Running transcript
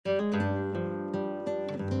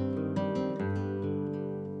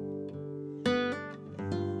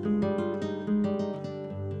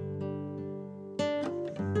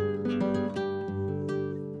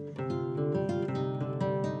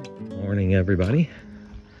everybody.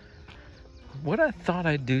 What I thought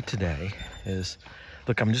I'd do today is,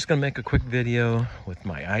 look, I'm just gonna make a quick video with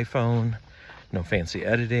my iPhone. No fancy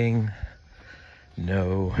editing,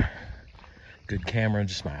 no good camera,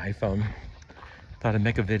 just my iPhone. Thought I'd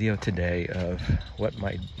make a video today of what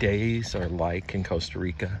my days are like in Costa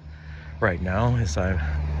Rica right now as I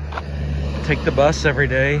take the bus every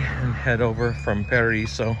day and head over from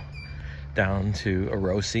Paraiso down to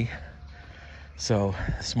Erosi. So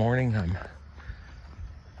this morning I'm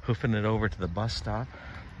hoofing it over to the bus stop.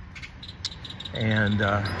 And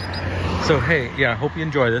so hey, yeah, I hope you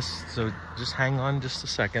enjoy this. So just hang on just a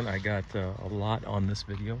second. I got a lot on this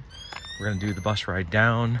video. We're gonna do the bus ride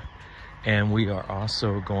down, and we are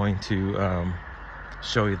also going to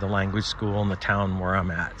show you the language school in the town where I'm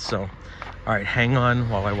at. So, all right, hang on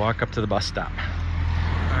while I walk up to the bus stop.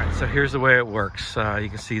 All right, so here's the way it works. You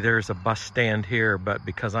can see there's a bus stand here, but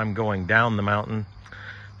because I'm going down the mountain,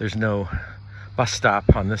 there's no bus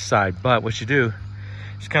stop on this side. But what you do,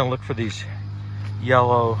 just kind of look for these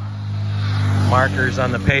yellow markers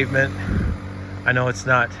on the pavement. I know it's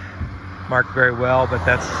not marked very well, but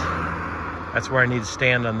that's where I need to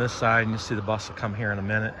stand on this side, and you'll see the bus will come here in a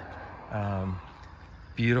minute.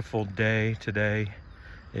 Beautiful day today.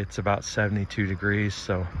 It's about 72 degrees,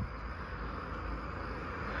 so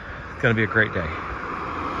it's gonna be a great day.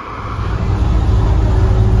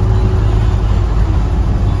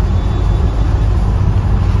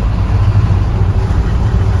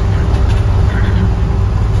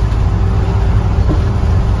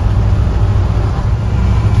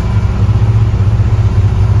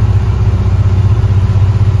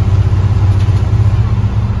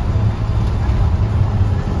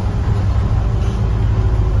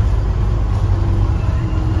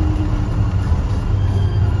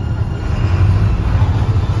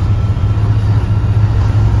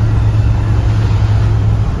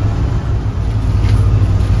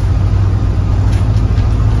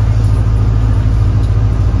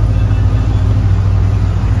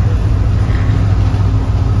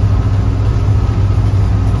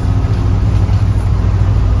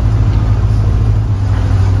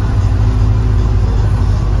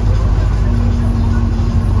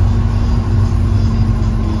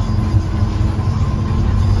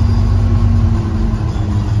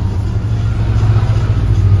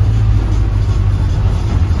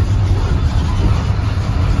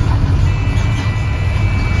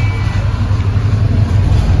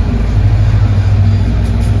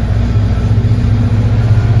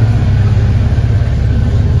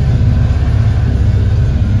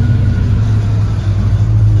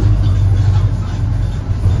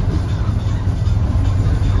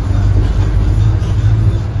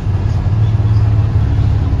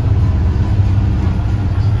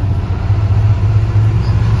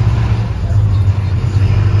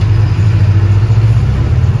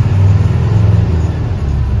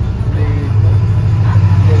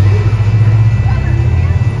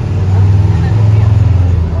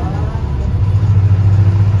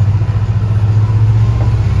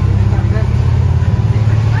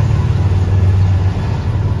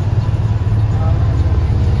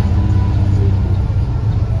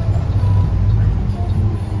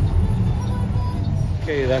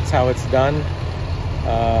 That's how it's done.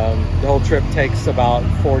 The whole trip takes about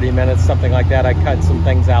 40 minutes, something like that. I cut some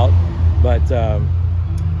things out, but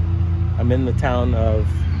I'm in the town of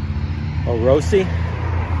Erosi.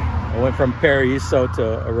 I went from Paraiso to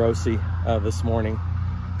Erosi this morning.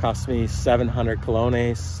 Cost me 700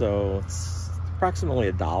 colones, so it's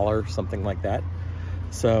approximately $1, something like that.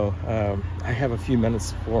 So I have a few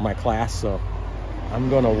minutes for my class, so I'm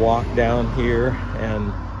going to walk down here,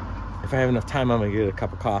 and if I have enough time, I'm gonna get a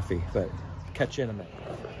cup of coffee, but catch you in a minute.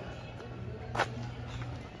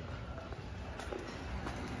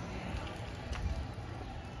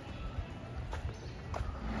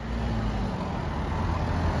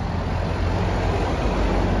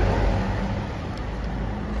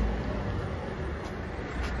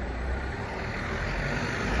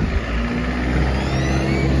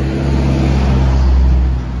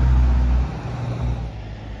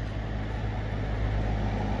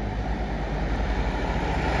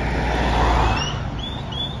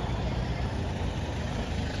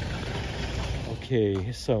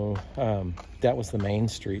 Okay, so that was the main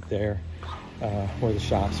street there where the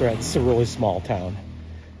shops are at. It's a really small town,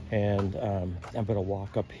 and I'm gonna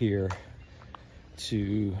walk up here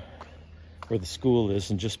to where the school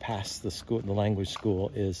is, and just past the school, the language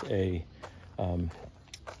school, is a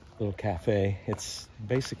little cafe. It's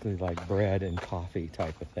basically like bread and coffee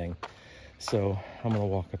type of thing. So I'm gonna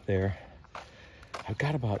walk up there. I've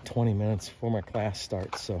got about 20 minutes before my class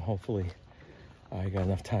starts, so hopefully I got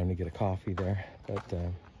enough time to get a coffee there. But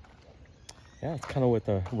yeah, it's kind of what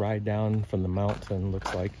the ride down from the mountain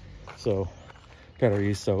looks like. So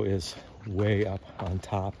Paraíso is way up on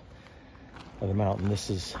top of the mountain. This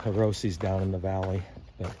is Rosie's down in the valley.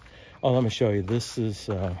 But oh, let me show you. This is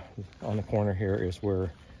on the corner here is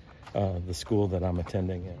where the school that I'm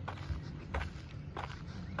attending in.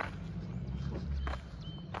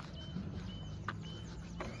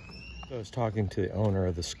 I was talking to the owner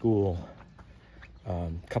of the school a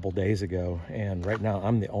couple days ago, and right now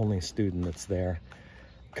I'm the only student that's there.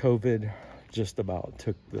 COVID just about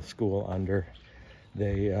took the school under.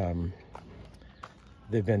 They've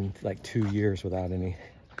been like 2 years without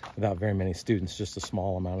very many students, just a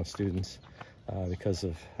small amount of students because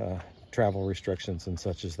of travel restrictions and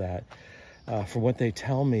such as that. From what they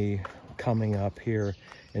tell me, coming up here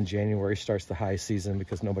in January starts the high season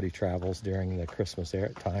because nobody travels during the Christmas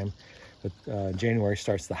time. But January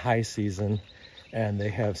starts the high season, and they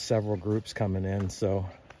have several groups coming in, so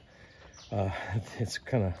it's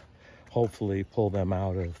gonna hopefully pull them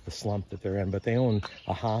out of the slump that they're in. But they own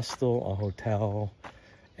a hostel, a hotel,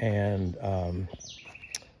 and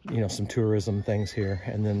you know, some tourism things here,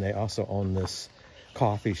 and then they also own this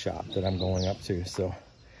coffee shop that I'm going up to. So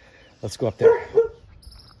let's go up there.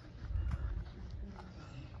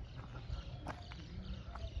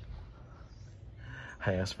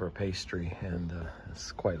 I asked for a pastry, and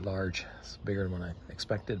it's quite large. It's bigger than what I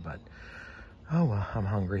expected, but oh well, I'm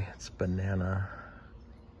hungry. It's banana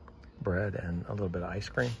bread and a little bit of ice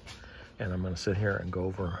cream, and I'm gonna sit here and go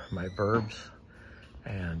over my verbs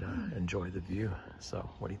and enjoy the view. So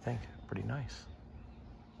what do you think? Pretty nice.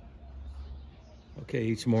 Okay,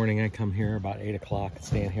 each morning I come here about 8 o'clock and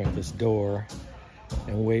stand here at this door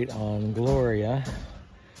and wait on Gloria.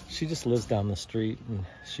 She just lives down the street, and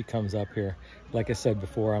she comes up here. Like I said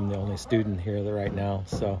before, I'm the only student here right now,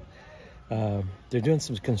 so they're doing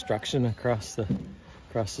some construction across the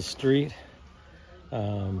street.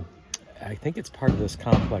 I think it's part of this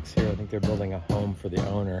complex here. I think they're building a home for the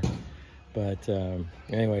owner. But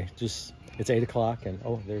anyway, just it's 8 o'clock, and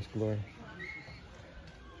oh, there's Gloria.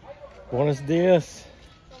 Buenos dias.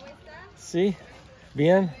 Sí,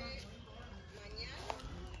 bien.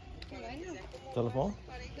 Teléfono.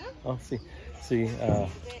 Oh, sí, sí.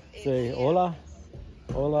 Say hola,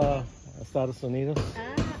 hola, Estados Unidos.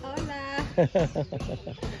 Hola.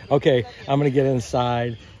 Okay, I'm gonna get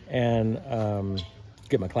inside and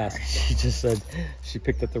get my class. She just said she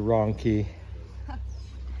picked up the wrong key.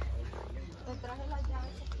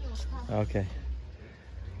 Okay.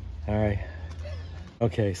 All right.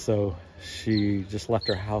 Okay, so she just left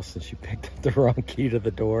her house and she picked up the wrong key to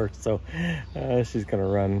the door, so she's gonna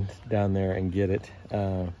run down there and get it.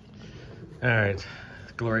 All right,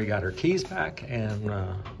 Gloria got her keys back, and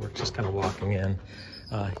we're just kind of walking in.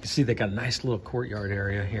 You can see they got a nice little courtyard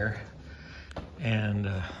area here, and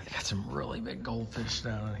they got some really big goldfish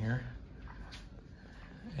down in here.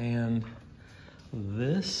 And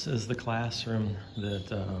this is the classroom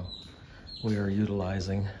that we are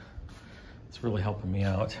utilizing. It's really helping me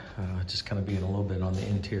out, just kind of being a little bit on the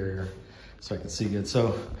interior so I can see good.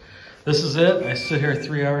 So this is it. I sit here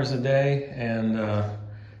 3 hours a day, and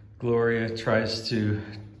Gloria tries to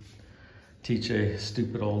teach a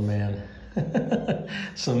stupid old man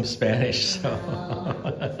some Spanish. So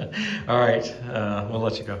all right, we'll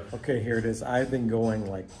let you go. Okay, here it is. I've been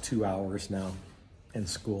going like 2 hours now in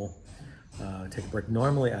school. Take a break.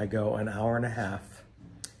 Normally I go an hour and a half,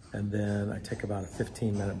 and then I take about a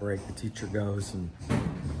 15-minute break. The teacher goes and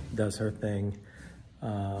does her thing.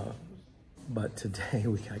 But today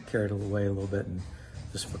we got carried away a little bit and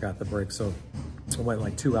just forgot the break. So I went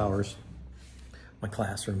like 2 hours. My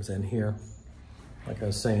classroom's in here, like I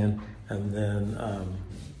was saying. And then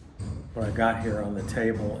what I got here on the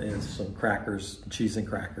table is some crackers, cheese and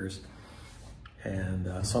crackers.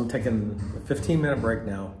 And so I'm taking a 15-minute break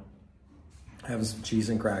now, having some cheese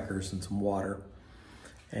and crackers and some water.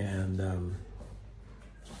 And I'm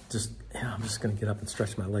just gonna get up and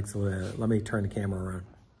stretch my legs a little bit. Let me turn the camera around.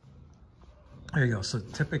 There you go. So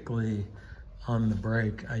typically on the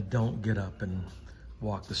break, I don't get up and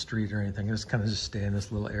walk the street or anything. I just kind of just stay in this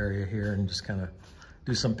little area here and just kind of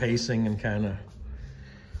do some pacing and kind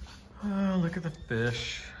of look at the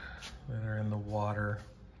fish that are in the water.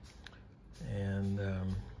 And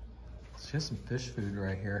she has some fish food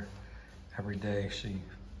right here. Every day she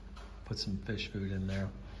puts some fish food in there.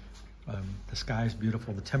 The sky is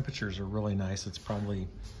beautiful. The temperatures are really nice. It's probably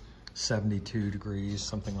 72 degrees,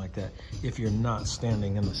 something like that. If you're not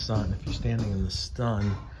standing in the sun. If you're standing in the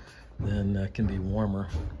sun, then it can be warmer.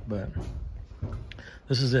 But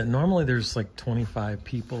this is it. Normally there's like 25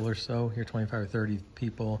 people or so here, 25 or 30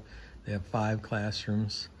 people They have 5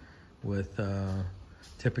 classrooms with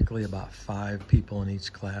typically about 5 people in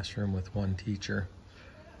each classroom with 1 teacher.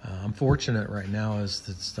 I'm fortunate right now is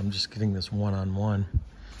that I'm just getting this one-on-one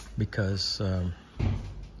because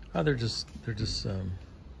they're just a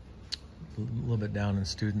little bit down in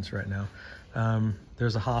students right now.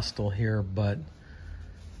 There's a hostel here, but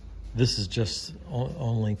this is just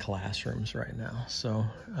only classrooms right now. So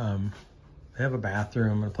they have a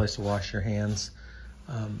bathroom and a place to wash your hands.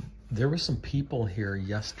 There were some people here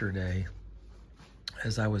yesterday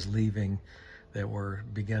as I was leaving that were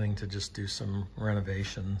beginning to just do some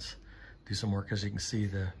renovations, do some work. As you can see,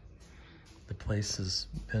 the place has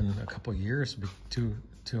been a couple years,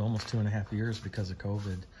 almost 2.5 years because of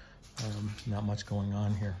COVID. Not much going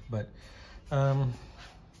on here, but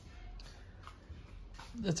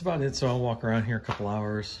that's about it. So I'll walk around here a couple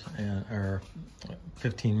hours or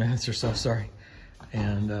 15 minutes or so, sorry.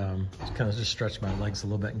 And kind of just stretch my legs a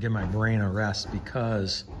little bit and give my brain a rest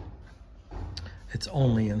because it's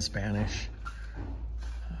only in Spanish.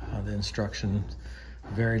 The instruction,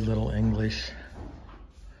 very little English.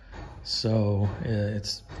 So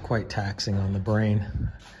it's quite taxing on the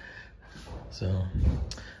brain. So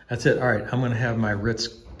that's it. All right, I'm gonna have my Ritz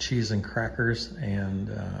cheese and crackers,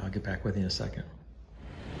 and I'll get back with you in a second.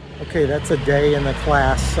 Okay, that's a day in the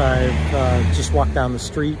class. I've just walked down the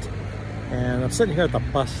street, and I'm sitting here at the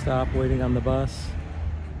bus stop waiting on the bus.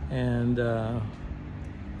 And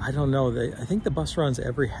I don't know, I think the bus runs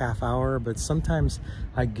every half hour, but sometimes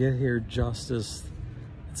I get here just as,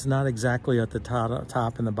 it's not exactly at the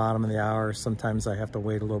top and the bottom of the hour. Sometimes I have to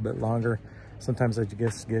wait a little bit longer. Sometimes I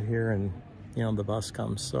just get here and, you know, the bus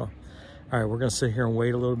comes. So, all right, we're gonna sit here and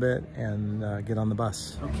wait a little bit and get on the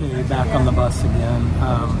bus. Okay, back on the bus again.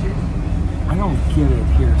 I don't get it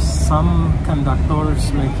here. Some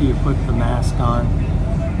conductors make you put the mask on.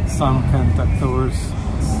 Some conductors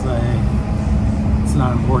say it's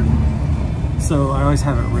not important. So I always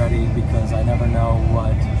have it ready because I never know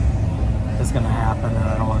what is gonna happen and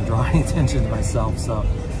I don't wanna draw any attention to myself. So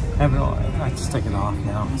I just take it off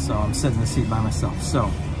now. So I'm sitting in the seat by myself. So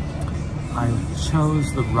I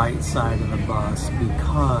chose the right side of the bus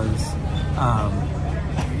because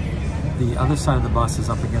the other side of the bus is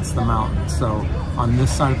up against the mountain. So on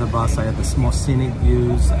this side of the bus, I have the most scenic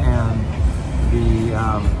views and the,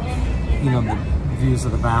 you know, the views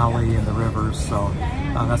of the valley and the rivers. So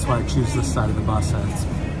that's why I choose this side of the bus, and it's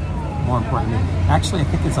more important to me. Actually, I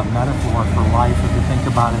think it's a metaphor for life. If you think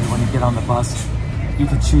about it, when you get on the bus, you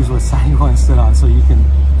can choose what side you want to sit on. So you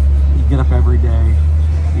get up every day,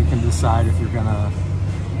 you can decide if you're gonna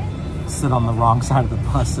sit on the wrong side of the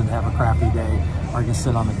bus and have a crappy day, or you can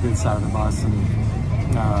sit on the good side of the bus and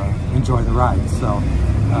enjoy the ride. So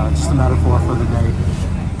just a metaphor for the day.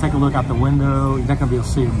 Take a look out the window. You're not gonna be able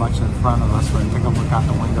to see much in front of us, but take a look out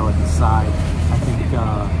the window at the side. I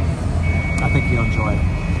think you'll enjoy it.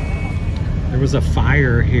 There was a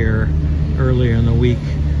fire here earlier in the week,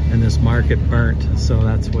 and this market burnt. So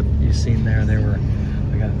that's what you've seen there.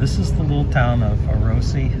 This is the little town of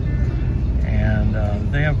Arosi, and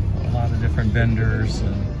they have a lot of different vendors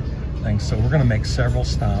and things. So we're gonna make several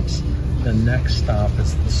stops. The next stop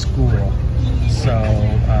is the school. So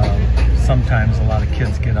sometimes a lot of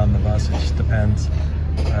kids get on the bus, it just depends.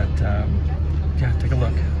 But yeah, take a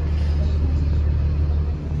look.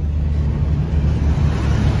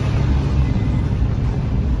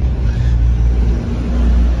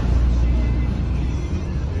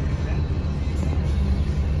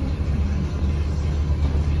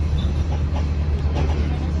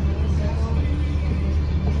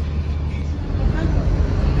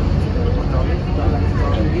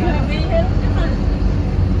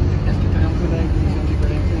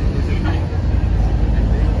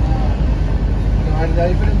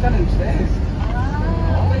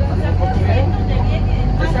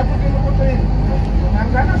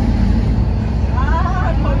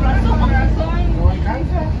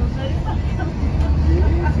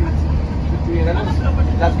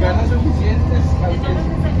 Las ganas suficientes.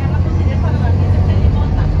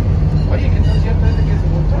 Oye, que no es cierto es de que se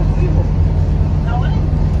montó su hijo.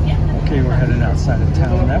 Okay, we're headed outside of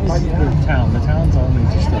town. That was the town. The town's only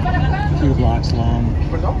just a few blocks long.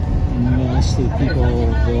 Most of the people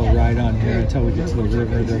will ride on here until we get to the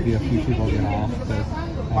river. There'll be a few people get off, but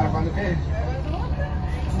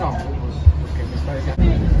no.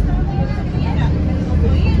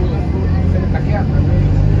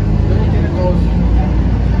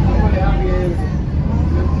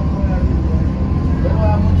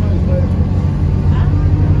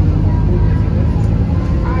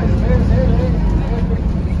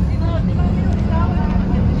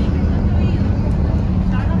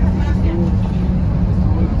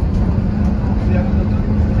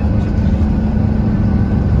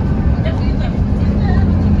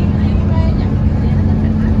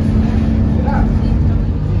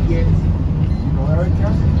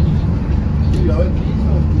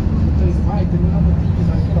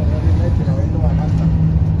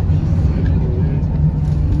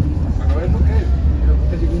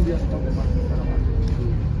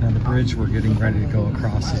 bridge we're getting ready to go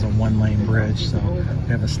across is a one-lane bridge, so we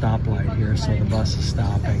have a stoplight here, so the bus is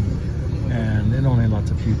stopping, and it only lets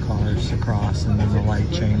a few cars across, and then the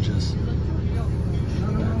light changes.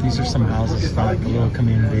 But these are some houses, like a little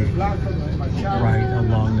community right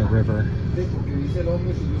along the river.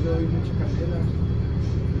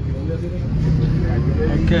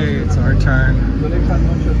 Okay, it's our turn.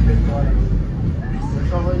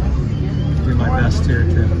 Do my best here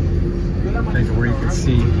to make it where you can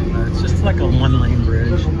see. It's just like a one-lane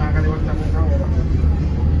bridge.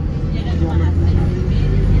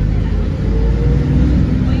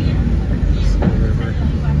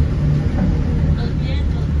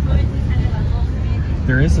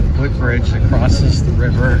 There is a footbridge that crosses the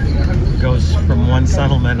river. It goes from one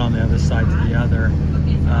settlement on the other side to the other.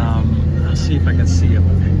 I'll see if I can see it. I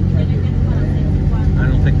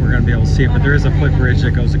don't think we're going to be able to see it, but there is a footbridge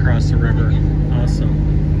that goes across the river also.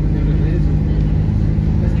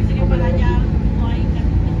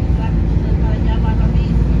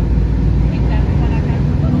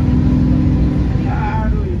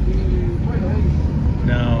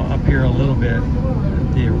 Now, up here a little bit,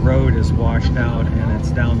 the road is washed out and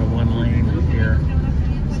it's down to one lane here.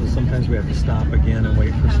 So sometimes we have to stop again and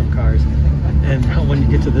wait for some cars. And when you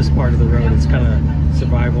get to this part of the road, it's kind of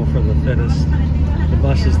survival for the fittest. The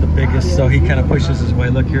bus is the biggest, so he kind of pushes his way.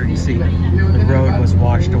 Look here, you see the road was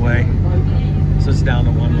washed away. So it's down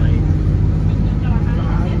to one lane.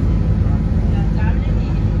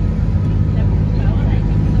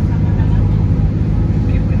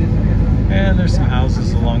 And there's some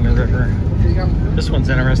houses along the river. This one's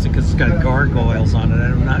interesting because it's got gargoyles on it.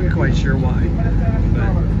 I'm not quite sure why.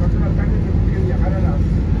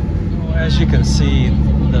 But as you can see,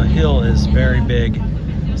 the hill is very big.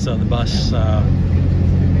 So the bus,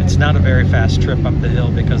 it's not a very fast trip up the hill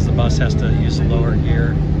because the bus has to use a lower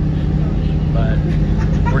gear. But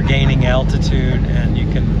we're gaining altitude, and you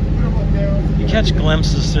catch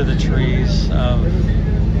glimpses through the trees of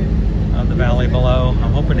the valley below.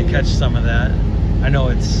 I'm hoping to catch some of that. I know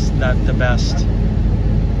it's not the best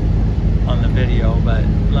on the video, but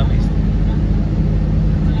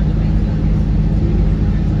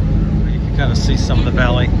you can kind of see some of the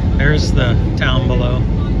valley. There's the town below.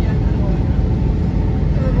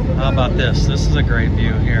 How about this? This is a great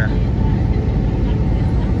view here.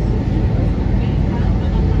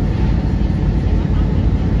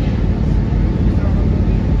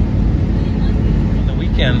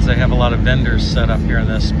 They have a lot of vendors set up here in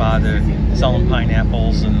this spot. They're selling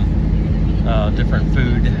pineapples and different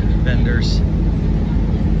food vendors.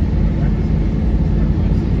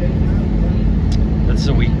 It's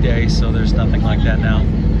a weekday, so there's nothing like that now.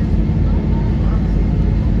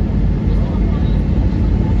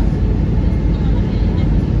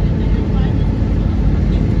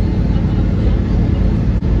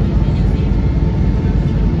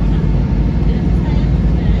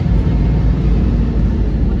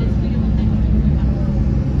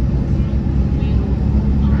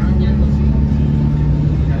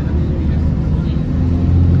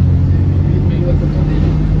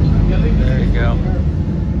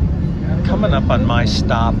 Up on my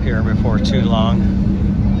stop here before too long,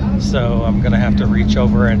 so I'm gonna have to reach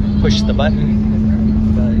over and push the button.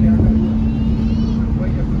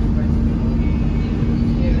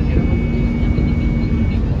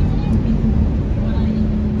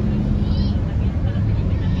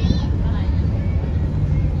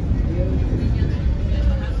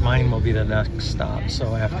 Mine will be the next stop,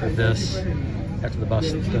 so after the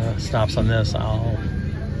bus stops on this, I'll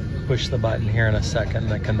push the button here in a second.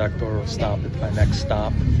 The conductor will stop at my next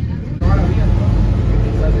stop.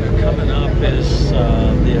 Coming up is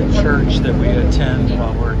the church that we attend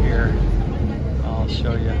while we're here. I'll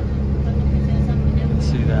show you. You can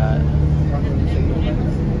see that.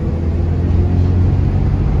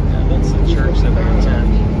 Yeah, that's the church that we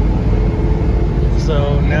attend.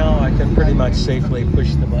 So now I can pretty much safely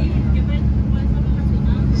push the button.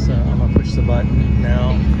 So I'm gonna push the button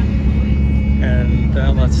now. And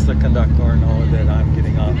that lets the conductor know that I'm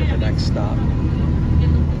getting off at the next stop.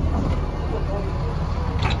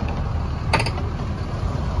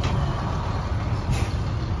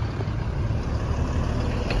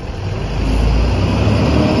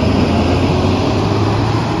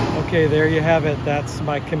 Okay, there you have it. That's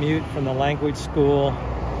my commute from the language school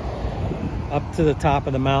up to the top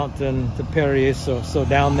of the mountain to Paraiso. So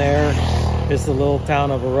down there is the little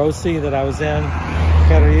town of Orosi that I was in.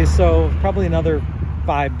 Paraiso, probably another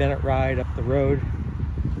 5-minute ride up the road,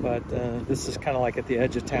 but this is kind of like at the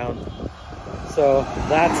edge of town. So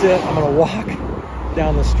that's it. I'm gonna walk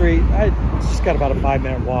down the street. I just got about a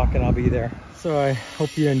 5-minute walk and I'll be there. So I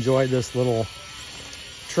hope you enjoyed this little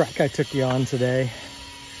trek I took you on today.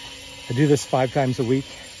 I do this 5 times a week,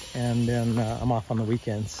 and then I'm off on the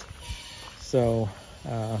weekends. So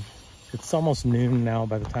it's almost noon now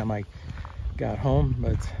by the time I got home,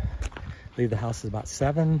 but leave the house at about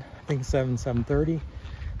 7, I think 7:30.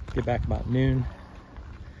 Get back about noon.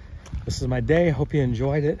 This is my day. Hope you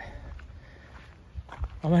enjoyed it.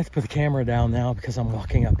 I might have to put the camera down now because I'm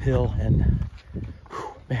walking uphill and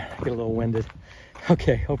whew, man, I get a little winded.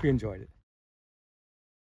 Okay, hope you enjoyed it.